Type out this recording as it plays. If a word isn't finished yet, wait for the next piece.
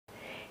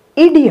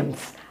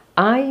Idioms.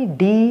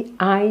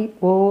 IDIOMS.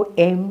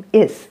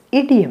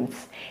 Idioms.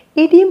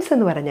 Idioms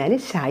എന്ന് പറഞ്ഞാൽ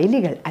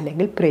ശൈലികൾ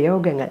അല്ലെങ്കിൽ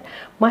പ്രയോഗങ്ങൾ.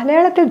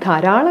 മലയാളത്തിൽ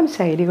ധാരാളം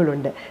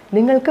ശൈലികളുണ്ട്.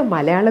 നിങ്ങൾക്ക്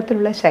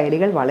മലയാളത്തിലുള്ള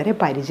ശൈലികൾ വളരെ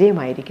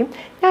പരിചയമായിരിക്കും.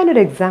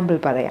 ഞാനൊരു എക്സാമ്പിൾ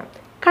പറയാം.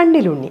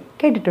 കണ്ണിലുണ്ണി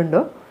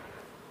കേട്ടിട്ടുണ്ടോ?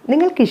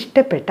 നിങ്ങൾക്ക്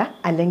ഇഷ്ടപ്പെട്ട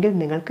അല്ലെങ്കിൽ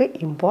നിങ്ങൾക്ക്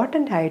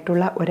ഇമ്പോർട്ടൻ്റ്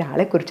ആയിട്ടുള്ള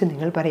ഒരാളെക്കുറിച്ച്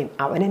നിങ്ങൾ പറയും,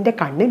 അവൻ എൻ്റെ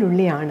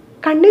കണ്ണിലുള്ളിയാണ്.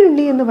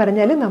 കണ്ണിലുള്ളി എന്ന്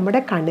പറഞ്ഞാൽ നമ്മുടെ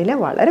കണ്ണിലെ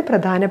വളരെ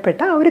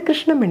പ്രധാനപ്പെട്ട ആ ഒരു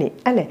കൃഷ്ണമണി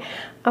അല്ലേ?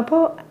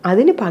 അപ്പോൾ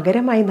അതിന്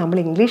പകരമായി നമ്മൾ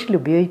ഇംഗ്ലീഷിൽ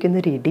ഉപയോഗിക്കുന്ന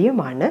ഒരു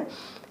ഇഡിയമാണ്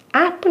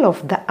ആപ്പിൾ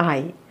ഓഫ് ദ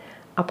ഐ.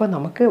 അപ്പോൾ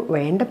നമുക്ക്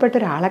വേണ്ടപ്പെട്ട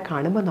ഒരാളെ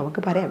കാണുമ്പോൾ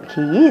നമുക്ക് പറയാം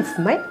he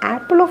is my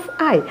apple of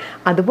I.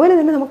 അതുപോലെ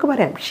തന്നെ നമുക്ക്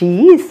പറയാം she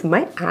is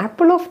my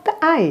apple of the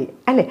I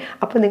അല്ലേ?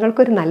 അപ്പോൾ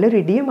നിങ്ങൾക്കൊരു നല്ലൊരു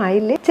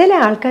ഇഡിയമായില്ലേ? ചില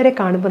ആൾക്കാരെ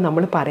കാണുമ്പോൾ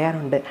നമ്മൾ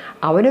പറയാറുണ്ട്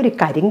അവനൊരു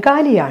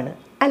കരിങ്കാലിയാണ്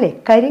അല്ലേ?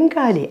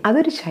 കരിങ്കാലി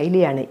അതൊരു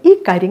ശൈലിയാണ്. ഈ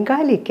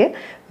കരിങ്കാലിക്ക്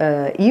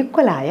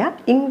ഈക്വലായ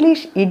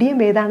ഇംഗ്ലീഷ്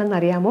ഇഡിയം ഏതാണെന്ന്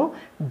അറിയാമോ?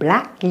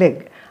 Black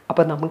leg.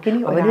 അപ്പോൾ നമുക്കിനി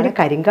അവനൊരു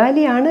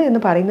കരിങ്കാലിയാണ്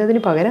എന്ന്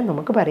പറയുന്നതിന് പകരം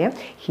നമുക്ക് പറയാം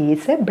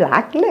he's A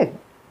black leg.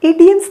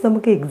 Idioms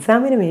നമുക്ക്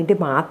എക്സാമിന് വേണ്ടി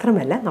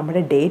മാത്രമല്ല നമ്മുടെ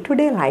ഡേ ടു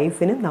ഡേ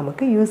ലൈഫിനും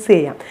നമുക്ക് യൂസ്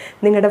ചെയ്യാം.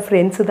 നിങ്ങളുടെ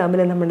ഫ്രണ്ട്സ്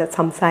തമ്മിൽ നമ്മൾ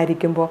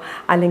സംസാരിക്കുമ്പോൾ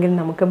അല്ലെങ്കിൽ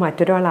നമുക്ക്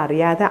മറ്റൊരാൾ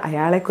അറിയാതെ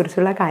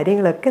അയാളെക്കുറിച്ചുള്ള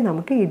കാര്യങ്ങളൊക്കെ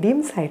നമുക്ക്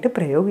ഇഡിയംസ് ആയിട്ട്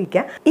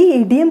പ്രയോഗിക്കാം. ഈ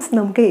ഇഡിയംസ്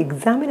നമുക്ക്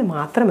എക്സാമിന്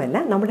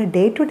മാത്രമല്ല നമ്മുടെ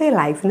ഡേ ടു ഡേ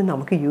ലൈഫിനും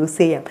നമുക്ക് യൂസ്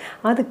ചെയ്യാം.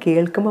 അത്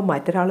കേൾക്കുമ്പോൾ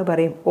മറ്റൊരാൾ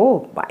പറയും ഓ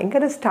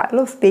ഭയങ്കര സ്റ്റൈൽ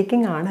ഓഫ്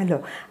സ്പീക്കിംഗ് ആണല്ലോ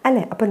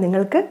അല്ലേ? അപ്പോൾ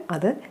നിങ്ങൾക്ക്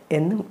അത്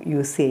എന്നും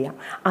യൂസ് ചെയ്യാം.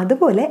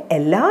 അതുപോലെ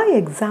എല്ലാ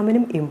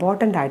എക്സാമിനും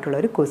ഇമ്പോർട്ടൻ്റ് ആയിട്ടുള്ള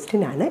ഒരു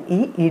ക്വസ്റ്റ്യനാണ്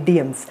ഈ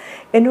ഇഡിയംസ്.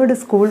 എന്നോട്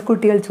സ്കൂൾ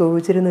കുട്ടികൾ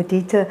ചോദിച്ചിരുന്നു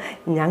ടീച്ചർ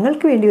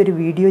ഞങ്ങൾക്ക് വേണ്ടി ഒരു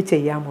വീഡിയോ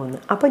ചെയ്യാമോ എന്ന്.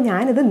 അപ്പോൾ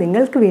ഞാനിത്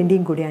നിങ്ങൾക്ക്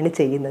വേണ്ടിയും കൂടിയാണ്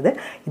ചെയ്യുന്നത്.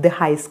 ഇത്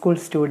high school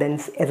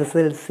students,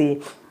 SSLC,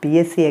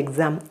 PSC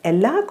exam,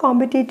 എല്ലാ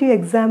കോമ്പറ്റേറ്റീവ്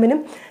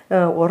എക്സാമിനും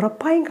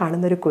ഉറപ്പായും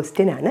കാണുന്നൊരു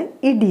ക്വസ്റ്റ്യനാണ്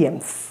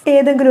ഇഡിയംസ്.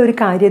 ഏതെങ്കിലും ഒരു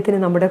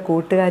കാര്യത്തിന് നമ്മുടെ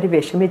കൂട്ടുകാർ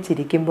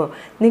വിഷമിച്ചിരിക്കുമ്പോൾ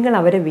നിങ്ങൾ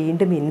അവരെ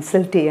വീണ്ടും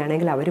ഇൻസൾട്ട്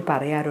ചെയ്യുകയാണെങ്കിൽ അവർ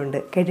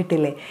പറയാറുണ്ട്,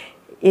 കേട്ടിട്ടില്ലേ,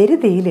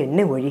 എരുതിയിൽ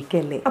എണ്ണ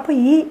ഒഴിക്കല്ലേ. അപ്പോൾ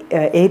ഈ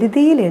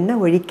എരുതിയിൽ എണ്ണ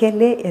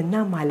ഒഴിക്കല്ലേ എന്ന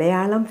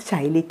മലയാളം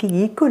ശൈലിക്ക്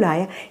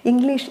ഈക്വലായ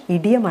ഇംഗ്ലീഷ്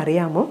ഇഡിയം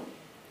അറിയാമോ?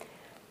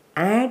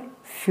 Add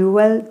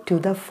fuel to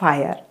the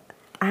fire.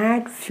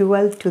 Add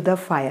fuel to the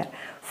fire.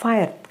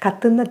 Fire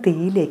കത്തുന്ന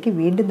തീയിലേക്ക്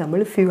വീണ്ടും നമ്മൾ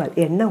ഫ്യൂവൽ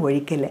എണ്ണ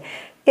ഒഴിക്കല്ലേ.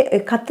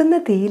 കത്തുന്ന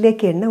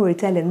തീയിലേക്ക് എണ്ണ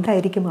ഒഴിച്ചാൽ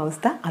എന്തായിരിക്കും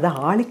അവസ്ഥ? അത്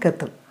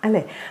ആളിക്കത്തും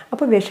അല്ലേ?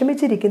 അപ്പോൾ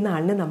വിഷമിച്ചിരിക്കുന്ന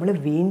ആളിനെ നമ്മൾ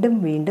വീണ്ടും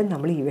വീണ്ടും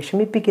നമ്മൾ ഈ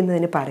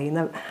വിഷമിപ്പിക്കുന്നതിന് പറയുന്ന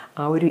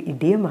ആ ഒരു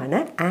ഇഡിയമാണ്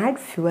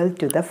add fuel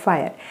to the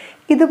fire.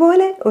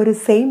 ഇതുപോലെ ഒരു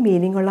സെയിം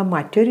മീനിങ് ഉള്ള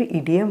മറ്റൊരു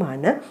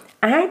ഇഡിയമാണ്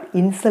ആഡ്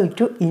ഇൻസൾട്ട്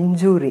ടു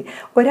ഇഞ്ചുറി.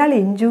 ഒരാൾ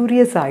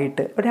ഇഞ്ചൂറിയസ്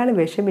ആയിട്ട് ഒരാൾ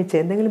വിഷമിച്ച്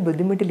എന്തെങ്കിലും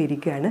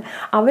ബുദ്ധിമുട്ടിലിരിക്കുകയാണ്,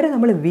 അവരെ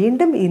നമ്മൾ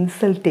വീണ്ടും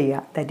ഇൻസൾട്ട്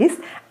ചെയ്യുക. That is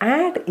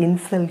add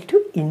insult to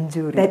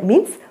injury. That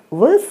means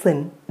version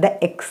the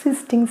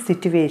existing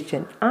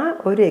situation. ആ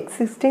ഒരു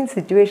എക്സിസ്റ്റിംഗ്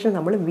സിറ്റുവേഷൻ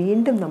നമ്മൾ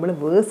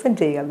വേഴ്സൺ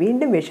ചെയ്യുക,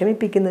 വീണ്ടും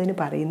വിഷമിപ്പിക്കുന്നതിന്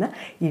പറയുന്ന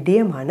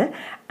ഇഡിയമാണ്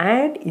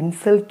add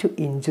insult to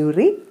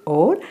injury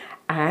or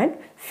add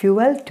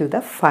fuel to the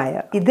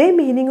fire. ഇതേ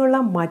മീനിങ് ഉള്ള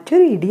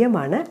മറ്റൊരു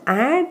ഇഡിയമാണ്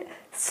add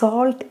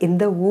salt in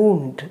the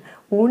wound.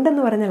 Wound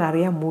എന്ന് പറഞ്ഞാൽ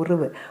അറിയാം,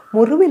 മുറിവ്.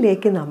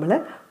 മുറിവിലേക്ക് നമ്മൾ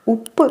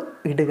ഉപ്പ്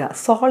ഇടുക,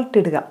 സോൾട്ട്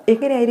ഇടുക.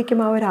 എങ്ങനെയായിരിക്കും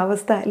ആ ഒരു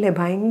അവസ്ഥ അല്ലേ?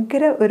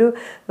 ഭയങ്കര ഒരു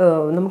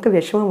നമുക്ക്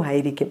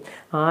വിഷമമായിരിക്കും.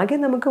 ആകെ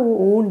നമുക്ക്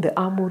ഊണ്ട്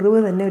ആ മുറിവ്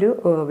തന്നെ ഒരു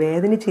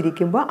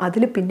വേദനിച്ചിരിക്കുമ്പോൾ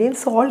അതിൽ പിന്നെയും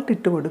സോൾട്ട്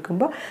ഇട്ട്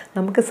കൊടുക്കുമ്പോൾ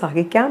നമുക്ക്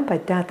സഹിക്കാൻ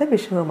പറ്റാത്ത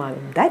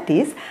വിഷമമാകും. That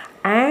is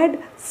add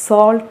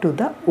salt to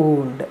the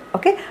wound.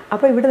 Okay,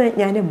 അപ്പോൾ ഇവിടെ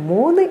ഞാൻ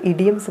 3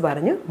 ഇഡിയംസ്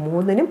പറഞ്ഞു,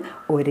 3നും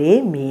ഒരേ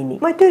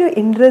മീനിങ്. മറ്റൊരു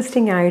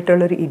ഇൻട്രസ്റ്റിംഗ്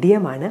ആയിട്ടുള്ളൊരു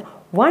ഇഡിയമാണ്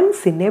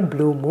once in A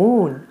blue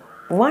moon.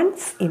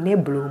 Once in A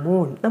blue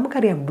moon.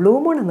 നമുക്കറിയാം ബ്ലൂ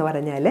മൂൺ എന്ന്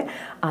പറഞ്ഞാൽ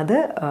അത്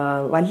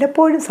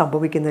വല്ലപ്പോഴും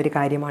സംഭവിക്കുന്ന ഒരു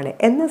കാര്യമാണ്,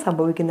 എന്ന്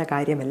സംഭവിക്കുന്ന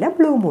കാര്യമല്ല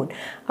ബ്ലൂ മൂൺ.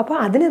 അപ്പോൾ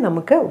അതിന്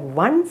നമുക്ക്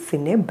once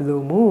in A blue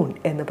moon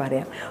എന്ന്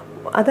പറയാം.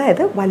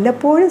 അതായത്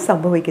വല്ലപ്പോഴും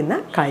സംഭവിക്കുന്ന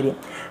കാര്യം.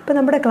 ഇപ്പോൾ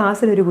നമ്മുടെ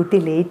ക്ലാസ്സിൽ ഒരു കുട്ടി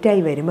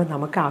ലേറ്റായി വരുമ്പോൾ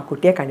നമുക്ക് ആ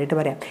കുട്ടിയെ കണ്ടിട്ട്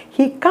പറയാം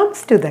he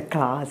comes to the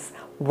class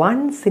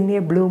once in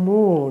A blue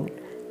moon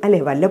അല്ലേ?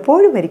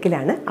 വല്ലപ്പോഴും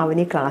ഒരിക്കലാണ് അവൻ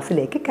ഈ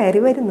ക്ലാസ്സിലേക്ക്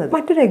കയറി വരുന്നത്.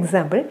 മറ്റൊരു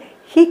example,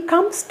 he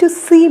comes to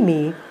see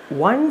me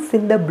once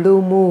in the blue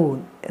moon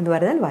എന്ന്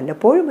പറഞ്ഞാൽ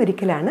വല്ലപ്പോഴും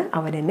ഒരിക്കലാണ്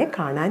അവൻ എന്നെ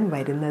കാണാൻ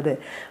വരുന്നത്.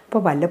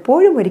 അപ്പോൾ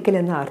വല്ലപ്പോഴും ഒരിക്കൽ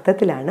എന്ന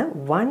അർത്ഥത്തിലാണ്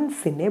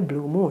once in A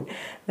blue moon.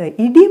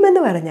 Idiom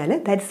എന്ന് പറഞ്ഞാൽ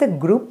that's A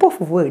group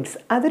of words.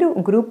 അതൊരു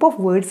ഗ്രൂപ്പ് ഓഫ്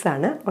വേർഡ്സ്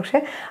ആണ്.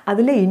 പക്ഷേ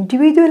അതിൽ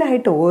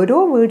ഇൻഡിവിജ്വലായിട്ട് ഓരോ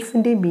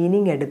വേർഡ്സിൻ്റെയും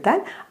മീനിങ് എടുത്താൽ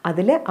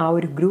അതിൽ ആ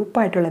ഒരു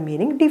ഗ്രൂപ്പായിട്ടുള്ള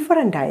മീനിങ്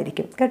ഡിഫറൻ്റ്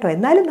ആയിരിക്കും കേട്ടോ.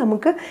 എന്നാലും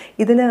നമുക്ക്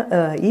ഇതിന്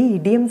ഈ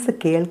ഇഡിയംസ്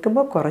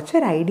കേൾക്കുമ്പോൾ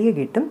കുറച്ചൊരു ഐഡിയ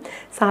കിട്ടും.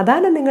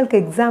 സാധാരണ നിങ്ങൾക്ക്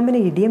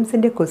എക്സാമിന്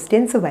ഇഡിയംസിൻ്റെ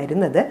ക്വസ്റ്റ്യൻസ്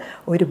വരുന്നത്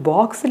ഒരു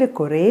ബോക്സിൽ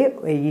കുറേ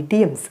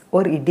ഇഡിയംസ്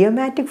ഓർ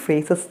ഇഡിയോമാറ്റിക്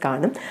ഫ്രേസസ്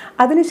കാണും.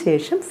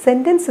 അതിനുശേഷം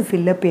സെൻറ്റൻസ്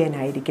ഫില്ലപ്പ്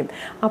ചെയ്യാനായിരിക്കും.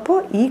 അപ്പോൾ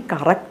ഈ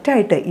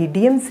കറക്റ്റായിട്ട്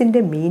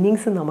ഇഡിയംസിൻ്റെ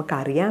മീനിങ്സ്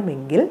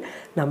നമുക്കറിയാമെങ്കിൽ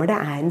നമ്മുടെ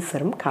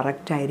ആൻസറും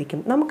കറക്റ്റായിരിക്കും.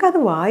 നമുക്കത്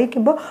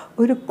വായിക്കുമ്പോൾ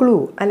ഒരു ക്ലൂ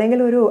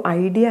അല്ലെങ്കിൽ ഒരു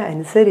ഐഡിയ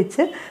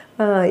അനുസരിച്ച്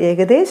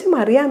ഏകദേശം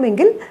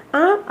അറിയാമെങ്കിൽ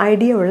ആ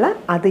ഐഡിയ ഉള്ള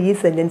അത് ഈ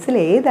സെൻറ്റൻസിൽ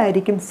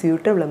ഏതായിരിക്കും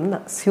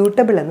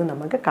സ്യൂട്ടബിൾ എന്ന്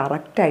നമുക്ക്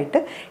കറക്റ്റായിട്ട്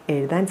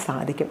എഴുതാൻ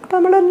സാധിക്കും. അപ്പോൾ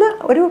നമ്മളൊന്ന്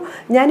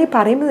ഞാനീ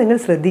പറയുന്നത് നിങ്ങൾ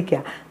ശ്രദ്ധിക്കുക.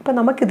 അപ്പോൾ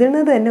നമുക്കിതിൽ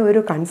നിന്ന് തന്നെ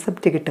ഒരു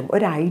കൺസെപ്റ്റ് കിട്ടും,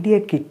 ഒരു ഐഡിയ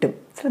കിട്ടും.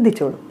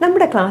 ശ്രദ്ധിച്ചോളൂ.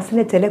 നമ്മുടെ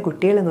ക്ലാസ്സിലെ ചില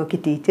കുട്ടികളെ നോക്കി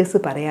ടീച്ചേഴ്സ്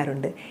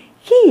പറയാറുണ്ട്,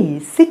 he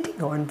is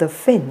sitting on the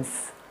fence.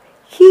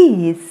 He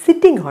is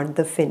sitting on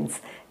the fence.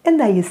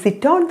 എന്താ ഈ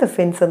സിറ്റ് ഓൺ ദ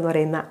ഫെൻസ് എന്ന്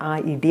പറയുന്ന ആ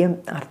ഇഡിയം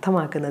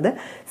അർത്ഥമാക്കുന്നത്?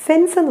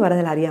 ഫെൻസ് എന്ന്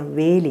പറഞ്ഞാൽ അറിയാം,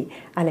 വേലി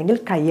അല്ലെങ്കിൽ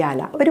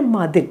കയ്യാല, ഒരു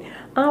മതിൽ.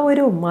 ആ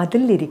ഒരു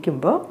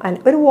മതിലിരിക്കുമ്പോൾ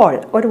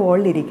ഒരു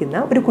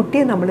വാളിലിരിക്കുന്ന ഒരു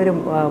കുട്ടിയെ നമ്മളൊരു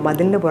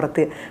മതിലിന്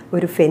പുറത്ത്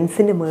ഒരു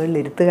ഫെൻസിൻ്റെ മുകളിൽ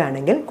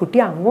ഇരുത്തുകയാണെങ്കിൽ കുട്ടി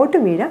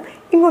അങ്ങോട്ടും വീഴാം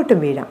ഇങ്ങോട്ടും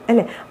വീഴാം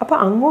അല്ലേ? അപ്പോൾ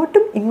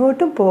അങ്ങോട്ടും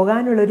ഇങ്ങോട്ടും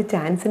പോകാനുള്ളൊരു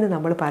ചാൻസിന്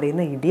നമ്മൾ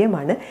പറയുന്ന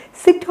ഇഡിയമാണ്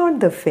സിറ്റ് ഓൺ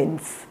ദ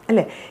ഫെൻസ്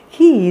അല്ലേ?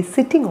 He is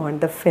sitting on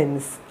the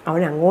fence.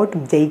 അവൻ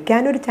അങ്ങോട്ടും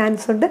ജയിക്കാനൊരു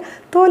ചാൻസ് ഉണ്ട്,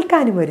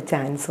 തോൽക്കാനും ഒരു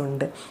ചാൻസ്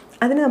ഉണ്ട്.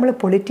 അതിന് നമ്മൾ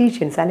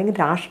പൊളിറ്റീഷ്യൻസ് അല്ലെങ്കിൽ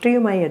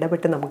രാഷ്ട്രീയവുമായി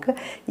ഇടപെട്ട് നമുക്ക്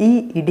ഈ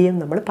ഇഡിയം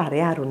നമ്മൾ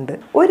പറയാറുണ്ട്.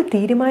 ഒരു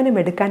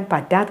തീരുമാനമെടുക്കാൻ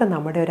പറ്റാത്ത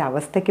നമ്മുടെ ഒരു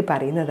അവസ്ഥയ്ക്ക്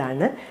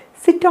പറയുന്നതാണ്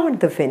സിറ്റ് ഓൺ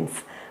ദ ഫെൻസ്.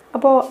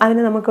 അപ്പോൾ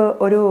അതിന് നമുക്ക്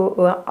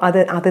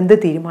അതെന്ത്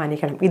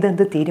തീരുമാനിക്കണം,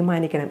 ഇതെന്ത്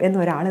തീരുമാനിക്കണം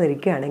എന്നൊരാൾ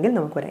നിൽക്കുകയാണെങ്കിൽ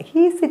നമുക്ക് പറയാം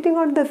he is sitting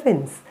on the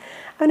fence.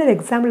 അവനൊരു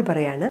എക്സാമ്പിൾ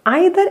പറയാണ്,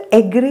 either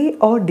agree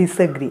or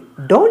disagree,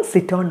 don't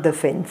sit on the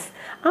fence.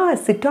 ആ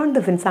സിറ്റ് ഓൺ ദ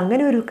ഫെൻസ്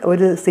അങ്ങനെ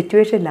ഒരു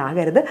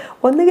സിറ്റുവേഷനിലാകരുത്.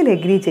 ഒന്നുകിൽ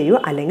എഗ്രി ചെയ്യൂ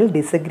അല്ലെങ്കിൽ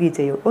ഡിസഗ്രി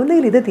ചെയ്യൂ.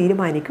 ഒന്നുകിൽ ഇത്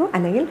തീരുമാനിക്കൂ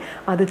അല്ലെങ്കിൽ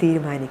അത്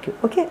തീരുമാനിക്കൂ.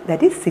 Okay,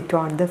 that is sit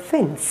on the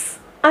fence.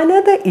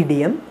 Another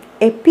idiom,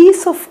 A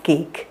piece of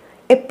cake.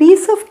 A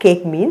piece of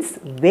cake means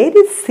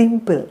very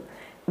simple,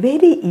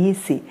 very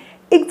easy.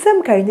 Exam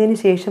കഴിഞ്ഞതിന്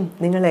ശേഷം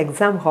നിങ്ങൾ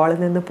എക്സാം ഹാളിൽ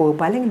നിന്ന്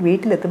പോകുമ്പോൾ അല്ലെങ്കിൽ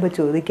വീട്ടിലെത്തുമ്പോൾ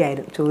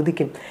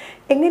ചോദിക്കും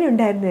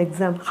എങ്ങനെയുണ്ടായിരുന്നു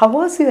exam, how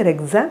was your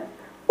exam?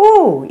 Oh,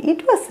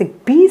 it was A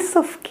piece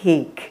of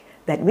cake.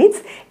 That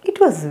means it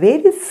was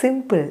very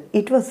simple,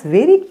 it was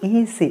very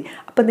easy.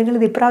 അപ്പോൾ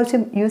നിങ്ങളിത്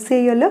ഇപ്രാവശ്യം യൂസ്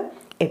ചെയ്യുമല്ലോ,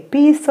 A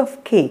piece of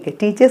cake.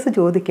 Teachers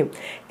ചോദിക്കും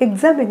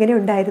എക്സാം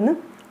എങ്ങനെയുണ്ടായിരുന്നു?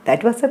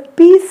 That was A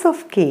piece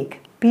of cake.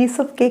 Piece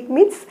of cake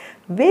means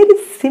very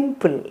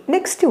simple.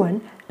 Next one,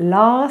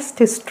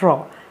 last straw.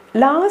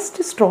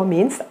 Last straw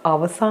means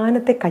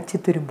അവസാനത്തെ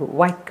കച്ചിത്തുരുമ്പ്,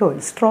 വൈക്കോൽ.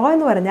 Straw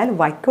എന്ന് പറഞ്ഞാൽ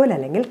വൈക്കോൽ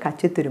അല്ലെങ്കിൽ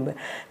കച്ചിത്തുരുമ്പ്.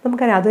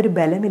 നമുക്കറിയാം അതൊരു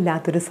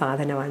ബലമില്ലാത്തൊരു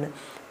സാധനമാണ്.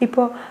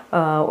 ഇപ്പോൾ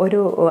ഒരു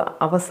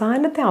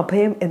അവസാനത്തെ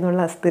അഭയം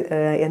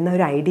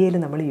എന്നൊരു ഐഡിയയിൽ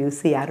നമ്മൾ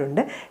യൂസ്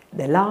ചെയ്യാറുണ്ട്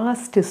ദ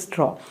ലാസ്റ്റ്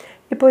സ്ട്രോ.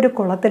 ഇപ്പോൾ ഒരു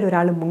കുളത്തിൽ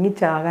ഒരാൾ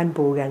മുങ്ങിച്ചാകാൻ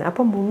പോവുകയാണ്.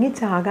 അപ്പം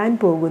മുങ്ങിച്ചാകാൻ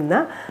പോകുന്ന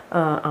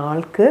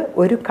ആൾക്ക്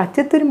ഒരു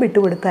കച്ചിത്തുരുമ്പ് ഇട്ട്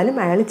കൊടുത്താലും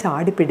അയാൾ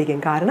ചാടിപ്പിടിക്കും.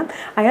 കാരണം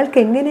അയാൾക്ക്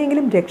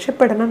എങ്ങനെയെങ്കിലും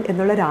രക്ഷപ്പെടണം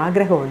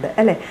എന്നുള്ളൊരാഗ്രഹമുണ്ട്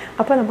അല്ലേ?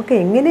 അപ്പോൾ നമുക്ക്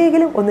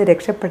എങ്ങനെയെങ്കിലും ഒന്ന്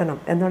രക്ഷപ്പെടണം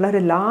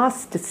എന്നുള്ളൊരു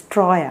ലാസ്റ്റ്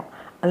സ്ട്രോയാണ്.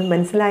 അത്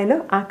മനസ്സിലായല്ലോ,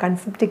 ആ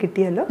കൺസെപ്റ്റ്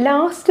കിട്ടിയല്ലോ.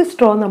 ലാസ്റ്റ്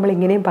സ്ട്രോ നമ്മൾ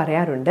ഇങ്ങനെയും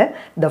പറയാറുണ്ട്,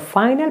 the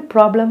final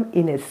problem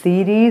in A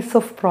series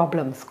of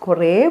problems.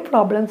 കുറേ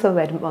പ്രോബ്ലംസ്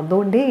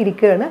വന്നുകൊണ്ടേ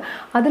ഇരിക്കുകയാണ്,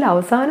 അതിൽ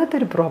അവസാനത്തെ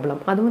ഒരു പ്രോബ്ലം,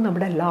 അതും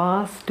നമ്മുടെ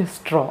last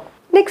straw.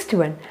 Next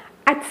one,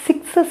 at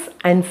 6s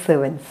and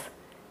 7s.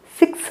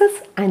 6s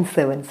and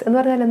 7s എന്ന്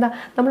പറഞ്ഞാൽ എന്താ?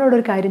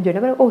 നമ്മളോടൊരു കാര്യം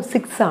ചോദിച്ചാൽ ഓ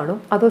 6 ആണോ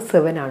അതോ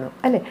 7 ആണോ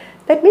അല്ലേ?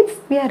 That means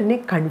we are in A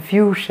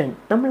confusion.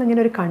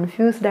 നമ്മളിങ്ങനെ ഒരു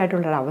കൺഫ്യൂസ്ഡ്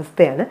ആയിട്ടുള്ളൊരു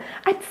അവസ്ഥയാണ്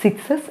at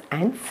 6s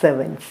and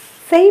 7s.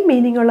 Same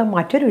meaning ഉള്ള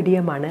മറ്റൊരു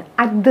ഇഡിയമാണ്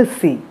at the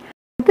sea.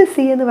 At the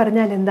sea എന്ന്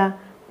പറഞ്ഞാൽ എന്താ?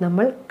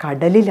 നമ്മൾ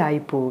കടലിലായി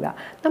പോവുക.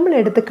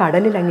 നമ്മളെടുത്ത്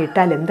കടലിൽ അങ്ങ്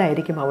ഇട്ടാൽ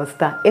എന്തായിരിക്കും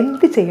അവസ്ഥ?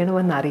 എന്ത്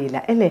ചെയ്യണമെന്നറിയില്ല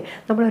അല്ലേ?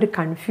 നമ്മളൊരു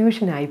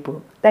കൺഫ്യൂഷനായി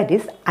പോകും. That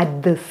is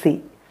at the sea.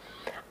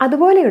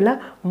 അതുപോലെയുള്ള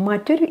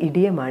മറ്റൊരു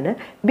ഇഡിയമാണ്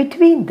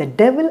between the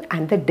devil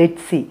and the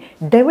dead see.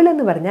 Devil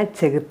എന്ന് പറഞ്ഞാൽ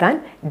ചെകുത്താൻ,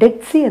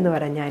 ഡെഡ് സീ എന്ന്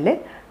പറഞ്ഞാൽ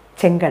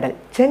ചെങ്കടൽ.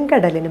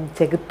 ചെങ്കടലിനും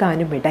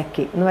ചെകുത്താനും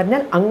ഇടയ്ക്ക് എന്ന്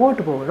പറഞ്ഞാൽ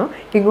അങ്ങോട്ട് പോകണോ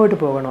ഇങ്ങോട്ട്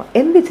പോകണോ,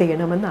 എന്ത്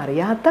ചെയ്യണമെന്ന്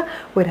അറിയാത്ത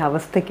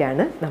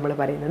ഒരവസ്ഥയ്ക്കാണ് നമ്മൾ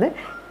പറയുന്നത്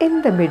in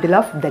the middle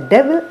of the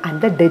devil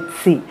and the dead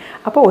see.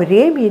 അപ്പോൾ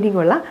ഒരേ മീനിങ്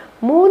ഉള്ള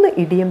 3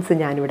 ഇഡിയംസ്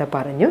ഞാനിവിടെ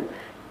പറഞ്ഞു.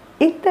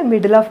 In the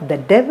middle of the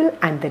devil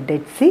and the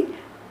dead see,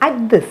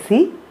 at the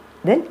sea,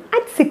 then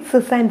at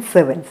 6s and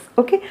 7s.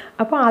 Okay,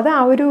 അപ്പോൾ അത്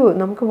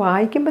നമുക്ക്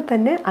വായിക്കുമ്പോൾ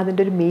തന്നെ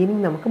അതിൻ്റെ ഒരു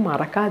മീനിങ് നമുക്ക്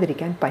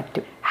മറക്കാതിരിക്കാൻ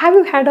പറ്റും. Have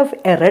you had of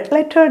A red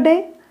letter day?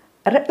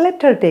 Red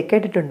letter day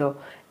കേട്ടിട്ടുണ്ടോ?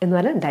 എന്ന്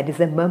പറഞ്ഞാൽ that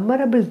is A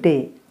memorable day,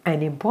 an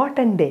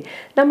important day.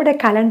 നമ്മുടെ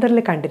കലണ്ടറിൽ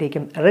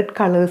കണ്ടിരിക്കും റെഡ്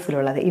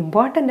കളേഴ്സിലുള്ളത്.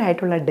 ഇമ്പോർട്ടൻ്റ്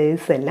ആയിട്ടുള്ള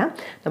ഡേയ്സ് എല്ലാം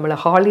നമ്മൾ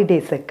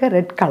ഹോളിഡേയ്സൊക്കെ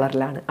റെഡ്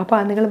കളറിലാണ്. അപ്പോൾ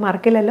അത് നിങ്ങൾ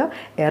മറക്കില്ലല്ലോ.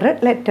 A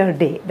red letter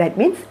day, that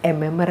means A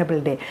memorable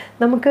day.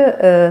 നമുക്ക്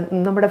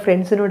നമ്മുടെ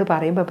ഫ്രണ്ട്സിനോട്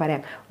പറയുമ്പോൾ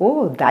പറയാം ഓ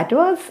that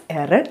was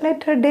A red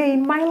letter day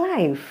in my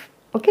life.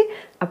 Okay,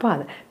 അപ്പോൾ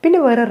അത്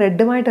പിന്നെ വേറെ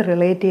റെഡുമായിട്ട്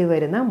റിലേറ്റ് ചെയ്ത്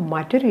വരുന്ന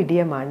മറ്റൊരു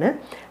ഇഡിയമാണ്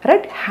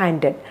red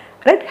handed.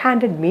 Red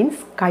handed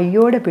means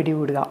കയ്യോടെ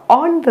പിടികൂടുക,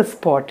 on the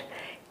spot.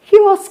 He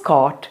was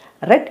coat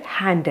red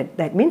handed,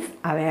 that means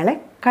അയാളെ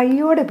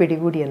കയ്യോടെ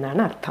പിടികൂടി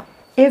എന്നാണ് അർത്ഥം.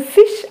 A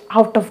fish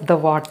out of the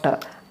water,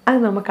 അത്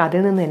നമുക്ക്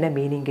അതിൽ നിന്ന് തന്നെ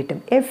മീനിങ് കിട്ടും.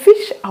 A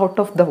fish out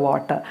of the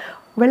water,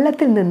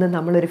 വെള്ളത്തിൽ നിന്ന്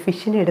നമ്മളൊരു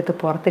ഫിഷിനെ എടുത്ത്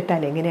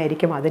പുറത്തിട്ടാൽ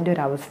എങ്ങനെയായിരിക്കും അതിൻ്റെ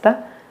ഒരു അവസ്ഥ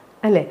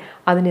അല്ലേ?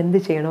 അതിനെന്ത്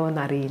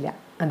ചെയ്യണമെന്നറിയില്ല,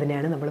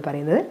 അതിനെയാണ് നമ്മൾ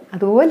പറയുന്നത്.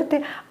 അതുപോലത്തെ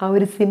ആ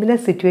ഒരു സിമിലർ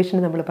സിറ്റുവേഷൻ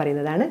നമ്മൾ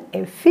പറയുന്നതാണ്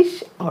A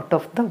fish out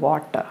of the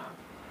water.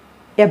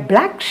 A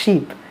black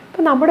sheep,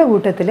 അപ്പോൾ നമ്മുടെ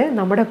കൂട്ടത്തിൽ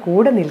നമ്മുടെ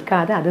കൂടെ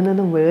നിൽക്കാതെ അതിൽ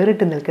നിന്നും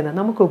വേറിട്ട് നിൽക്കുന്ന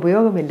നമുക്ക്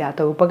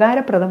ഉപയോഗമില്ലാത്ത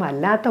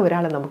ഉപകാരപ്രദമല്ലാത്ത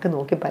ഒരാളെ നമുക്ക്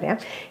നോക്കി പറയാം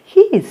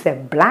he is A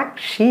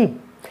black sheep.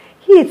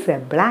 He is A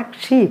black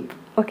sheep.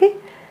 Okay.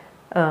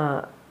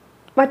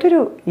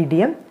 മറ്റൊരു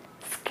idiom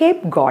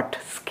scape got.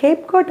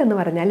 Scape got എന്ന്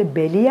പറഞ്ഞാൽ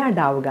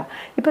ബലിയാടാവുക.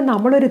 ഇപ്പം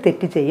നമ്മളൊരു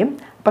തെറ്റ് ചെയ്യും,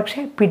 പക്ഷേ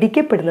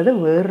പിടിക്കപ്പെടുന്നത്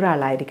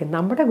വേറൊരാളായിരിക്കും.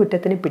 നമ്മുടെ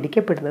കുറ്റത്തിന്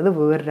പിടിക്കപ്പെടുന്നത്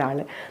വേറൊരാൾ.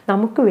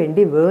 നമുക്ക്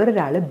വേണ്ടി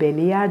വേറൊരാൾ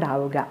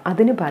ബലിയാടാവുക.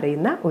 അതിന്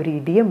പറയുന്ന ഒരു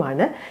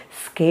ഇഡിയമാണ്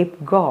scape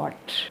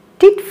got.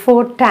 Tit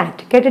four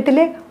tat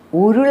കേട്ടിട്ടില്ലേ?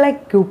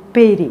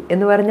 ഉരുളക്കുപ്പേരി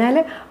എന്ന് പറഞ്ഞാൽ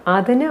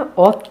അതിന്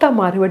ഒത്ത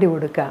മറുപടി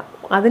കൊടുക്കുക,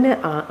 അതിന്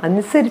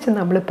അനുസരിച്ച്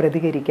നമ്മൾ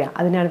പ്രതികരിക്കുക.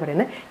 അതിനാണ്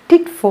പറയുന്നത്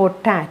tit four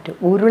tat,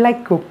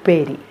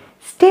 ഉരുളക്കുപ്പേരി.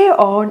 Stay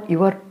on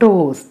your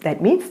toes. That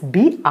means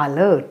be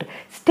alert.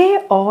 Stay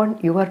on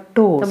your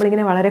toes.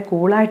 നമ്മളിങ്ങനെ വളരെ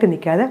കൂളായിട്ട്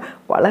നിൽക്കാതെ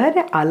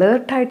വളരെ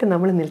അലേർട്ടായിട്ട്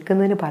നമ്മൾ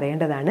നിൽക്കുന്നതിന്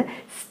പറയേണ്ടതാണ്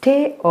stay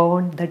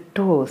on the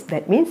toes.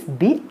 That means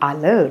be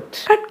alert.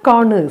 Cut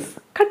corners.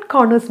 Cut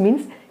corners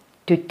means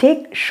to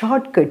take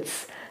shortcuts.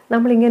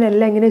 നമ്മളിങ്ങനെ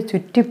എല്ലാം ഇങ്ങനെ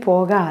ചുറ്റി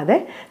പോകാതെ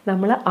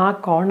നമ്മൾ ആ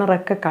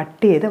കോർണറൊക്കെ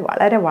കട്ട് ചെയ്ത്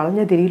വളരെ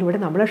വളഞ്ഞ തിരിയിലൂടെ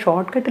നമ്മൾ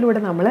ഷോർട്ട്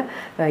കട്ടിലൂടെ നമ്മൾ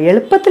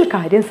എളുപ്പത്തിൽ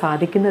കാര്യം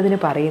സാധിക്കുന്നതിന്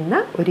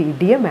പറയുന്ന ഒരു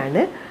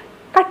ഇഡിയമാണ്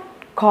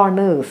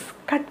കോർണേഴ്സ്.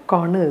 കട്ട്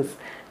കോർണേഴ്സ്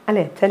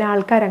അല്ലേ? ചില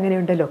ആൾക്കാർ അങ്ങനെ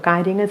ഉണ്ടല്ലോ,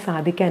 കാര്യങ്ങൾ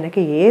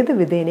സാധിക്കാനൊക്കെ ഏത്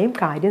വിധേനയും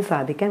കാര്യം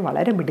സാധിക്കാൻ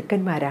വളരെ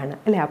മിടുക്കന്മാരാണ്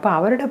അല്ലേ? അപ്പോൾ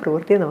അവരുടെ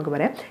പ്രവൃത്തിയെ നമുക്ക്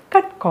പറയാം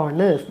cut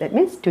corners. That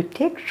means to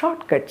take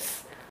short cuts.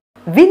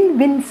 Win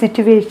win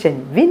situation.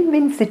 Win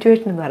win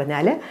situation എന്ന്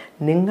പറഞ്ഞാൽ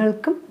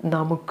നിങ്ങൾക്കും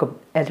നമുക്കും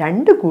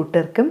രണ്ട്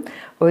കൂട്ടർക്കും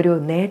ഒരു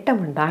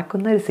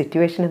നേട്ടമുണ്ടാക്കുന്ന ഒരു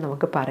സിറ്റുവേഷനെ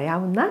നമുക്ക്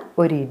പറയാവുന്ന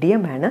ഒരു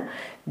ഇഡിയമാണ്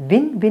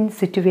വിൻ വിൻ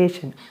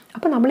സിറ്റുവേഷൻ.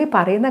 അപ്പോൾ നമ്മൾ ഈ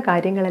പറയുന്ന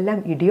കാര്യങ്ങളെല്ലാം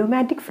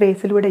ഇഡിയോമാറ്റിക്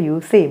ഫ്രേസിലൂടെ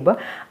യൂസ് ചെയ്യുമ്പോൾ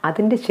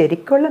അതിൻ്റെ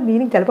ശരിക്കുള്ള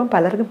മീനിങ് ചിലപ്പം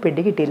പലർക്കും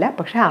പിടികിട്ടില്ല,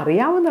 പക്ഷേ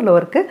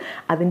അറിയാവുന്നുള്ളവർക്ക്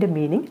അതിൻ്റെ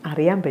മീനിങ്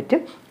അറിയാൻ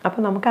പറ്റും.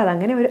 അപ്പോൾ നമുക്കത്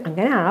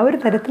അങ്ങനെ ആ ഒരു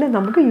തരത്തിൽ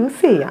നമുക്ക്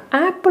യൂസ് ചെയ്യാം.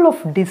 Apple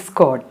of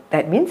Discord.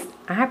 That means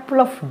apple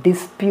of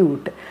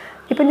dispute.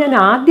 ഇപ്പം ഞാൻ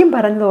ആദ്യം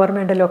പറഞ്ഞത്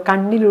ഓർമ്മയുണ്ടല്ലോ,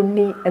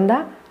 കണ്ണിലുണ്ണി എന്താ?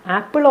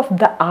 Apple of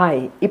the I.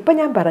 ഇപ്പം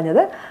ഞാൻ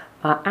പറഞ്ഞത്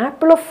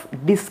apple of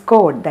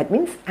Discord. That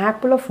means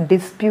apple of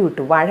dispute.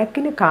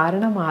 വഴക്കിന്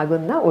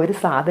കാരണമാകുന്ന ഒരു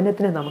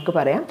സാധനത്തിന് നമുക്ക്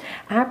പറയാം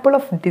ആപ്പിൾ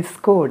ഓഫ്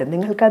ഡിസ്കോർഡ്.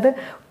 നിങ്ങൾക്കത്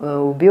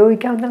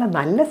ഉപയോഗിക്കാവുന്ന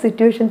നല്ല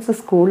സിറ്റുവേഷൻസ്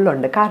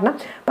സ്കൂളിലുണ്ട്. കാരണം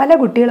പല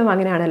കുട്ടികളും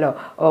അങ്ങനെയാണല്ലോ,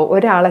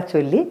 ഒരാളെ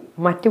ചൊല്ലി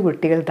മറ്റു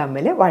കുട്ടികൾ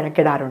തമ്മിൽ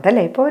വഴക്കിടാറുണ്ട്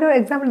അല്ലേ? ഇപ്പോൾ ഒരു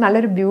എക്സാമ്പിൾ,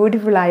 നല്ലൊരു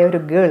ബ്യൂട്ടിഫുള്ളായ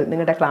ഒരു ഗേൾ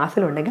നിങ്ങളുടെ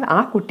ക്ലാസ്സിലുണ്ടെങ്കിൽ ആ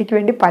കുട്ടിക്ക്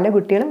വേണ്ടി പല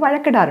കുട്ടികളും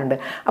വഴക്കിടാറുണ്ട്.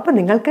 അപ്പോൾ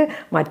നിങ്ങൾക്ക്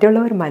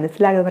മറ്റുള്ളവർ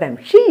മനസ്സിലാകാതെ പറയാം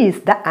she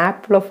is the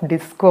apple of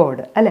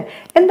Discord അല്ലേ?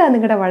 എന്താ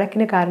നിങ്ങളുടെ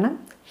വഴക്കിന് കാരണം?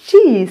 She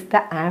is the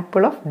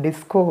apple of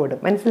Discord.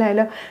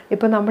 മനസ്സിലായല്ലോ?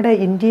 ഇപ്പോൾ നമ്മുടെ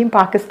ഇന്ത്യയും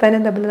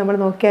പാകിസ്ഥാനും തമ്മിൽ നമ്മൾ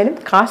നോക്കിയാലും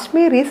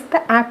Kashmir is the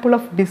apple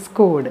of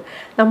Discord.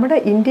 നമ്മുടെ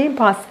ഇന്ത്യയും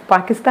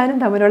പാകിസ്ഥാനും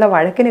തമ്മിലുള്ള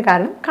വഴക്കിന്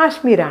കാരണം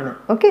കാശ്മീരാണ്.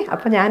 ഓക്കെ.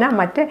 അപ്പോൾ ഞാൻ ആ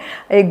മറ്റേ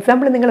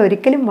എക്സാമ്പിൾ നിങ്ങൾ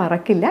ഒരിക്കലും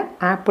മറക്കില്ല.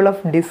 Apple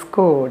of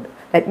Discord.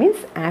 That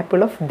means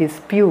apple of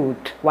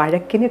dispute,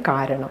 വഴക്കിന്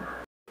കാരണം.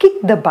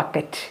 Kick the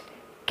bucket.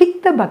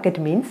 Kick the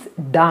bucket means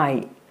dye.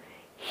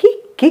 He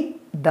kick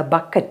the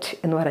bucket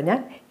എന്ന്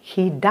പറഞ്ഞാൽ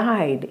he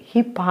died, he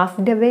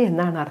passed away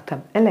എന്നാണ് അർത്ഥം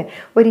അല്ലേ?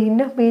 ഒരു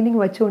ഇന്നർ മീനിങ്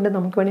വെച്ചുകൊണ്ട്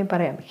നമുക്ക് വേണമെങ്കിൽ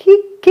പറയാം ഹി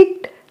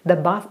കിക്ക്ഡ് ദ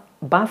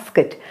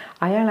ബാസ്ക്കറ്റ്.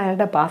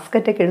 അയാളുടെ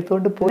ബാസ്ക്കറ്റൊക്കെ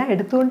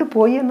എടുത്തുകൊണ്ട്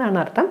പോയി എന്നാണ്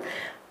അർത്ഥം.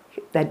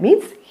 That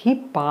means he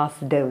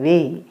passed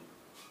away.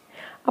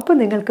 അപ്പോൾ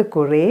നിങ്ങൾക്ക്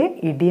കുറേ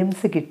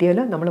ഇഡിയംസ്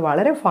കിട്ടിയല്ലോ. നമ്മൾ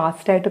വളരെ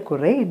ഫാസ്റ്റായിട്ട്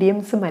കുറേ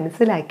ഇഡിയംസ്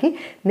മനസ്സിലാക്കി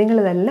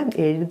നിങ്ങളിതെല്ലാം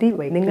എഴുതി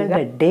നിങ്ങളുടെ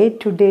ഡേ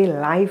ടു ഡേ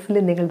ലൈഫിൽ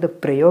നിങ്ങളിത്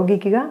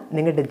പ്രയോഗിക്കുക.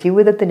 നിങ്ങളുടെ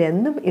ജീവിതത്തിന്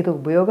എന്നും ഇത്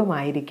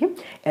ഉപയോഗമായിരിക്കും.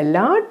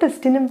 എല്ലാ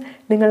ടെസ്റ്റിനും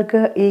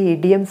നിങ്ങൾക്ക് ഈ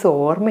ഇഡിയംസ്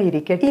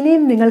ഓർമ്മയിരിക്കട്ടെ.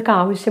 ഇനിയും നിങ്ങൾക്ക്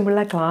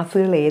ആവശ്യമുള്ള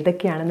ക്ലാസ്സുകൾ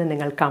ഏതൊക്കെയാണെന്ന്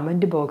നിങ്ങൾ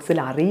കമൻറ്റ്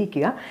ബോക്സിൽ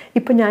അറിയിക്കുക.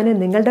 ഇപ്പോൾ ഞാൻ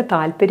നിങ്ങളുടെ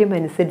താല്പര്യം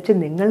അനുസരിച്ച്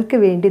നിങ്ങൾക്ക്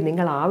വേണ്ടി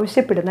നിങ്ങൾ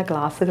ആവശ്യപ്പെടുന്ന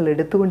ക്ലാസ്സുകൾ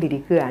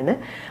എടുത്തുകൊണ്ടിരിക്കുകയാണ്.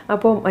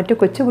 അപ്പോൾ മറ്റു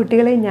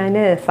കൊച്ചുകുട്ടികളെ ഞാൻ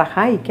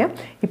സഹായിക്കാം.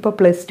 ഇപ്പോൾ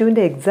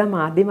 +2ൻ്റെ എക്സാം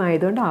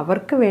ആദ്യമായതുകൊണ്ട്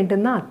അവർക്ക്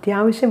വേണ്ടുന്ന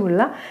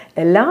അത്യാവശ്യമുള്ള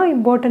എല്ലാ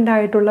ഇമ്പോർട്ടൻ്റ്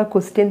ആയിട്ടുള്ള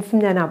ക്വസ്റ്റ്യൻസും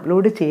ഞാൻ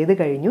അപ്ലോഡ് ചെയ്ത്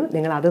കഴിഞ്ഞു.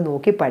 നിങ്ങളത്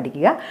നോക്കി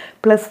പഠിക്കുക.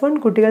 +1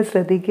 കുട്ടികൾ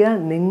ശ്രദ്ധിക്കുക,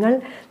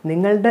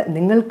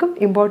 നിങ്ങൾക്കും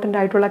ഇമ്പോർട്ടൻ്റ്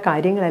ആയിട്ടുള്ള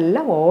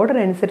കാര്യങ്ങളെല്ലാം ഓർഡർ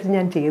അനുസരിച്ച്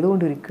ഞാൻ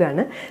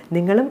ചെയ്തുകൊണ്ടിരിക്കുകയാണ്.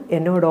 നിങ്ങളും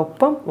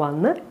എന്നോടൊപ്പം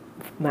വന്ന്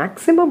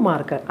മാക്സിമം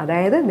മാർക്ക്,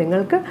 അതായത്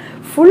നിങ്ങൾക്ക്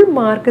ഫുൾ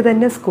മാർക്ക്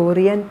തന്നെ സ്കോർ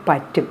ചെയ്യാൻ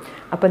പറ്റും.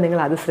 അപ്പോൾ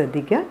നിങ്ങളത്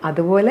ശ്രദ്ധിക്കുക.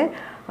 അതുപോലെ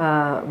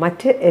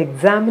മറ്റ്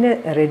എക്സാമിന്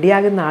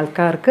റെഡിയാകുന്ന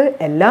ആൾക്കാർക്ക്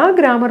എല്ലാ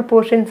ഗ്രാമർ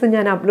പോർഷൻസും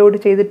ഞാൻ അപ്ലോഡ്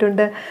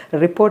ചെയ്തിട്ടുണ്ട്.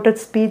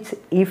 Reported speech,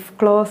 if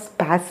close,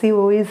 passive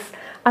voice,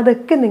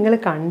 അതൊക്കെ നിങ്ങൾ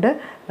കണ്ട്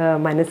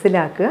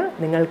മനസ്സിലാക്കുക.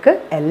 നിങ്ങൾക്ക്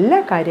എല്ലാ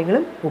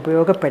കാര്യങ്ങളും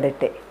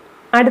ഉപയോഗപ്പെടട്ടെ.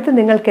 അടുത്ത്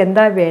നിങ്ങൾക്ക്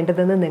എന്താ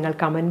വേണ്ടതെന്ന് നിങ്ങൾ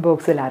കമൻറ്റ്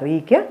ബോക്സിൽ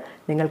അറിയിക്കുക.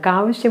 നിങ്ങൾക്ക്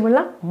ആവശ്യമുള്ള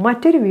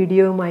മറ്റൊരു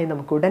വീഡിയോയുമായി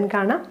നമുക്ക് ഉടൻ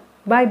കാണാം.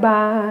 Bye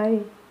bye.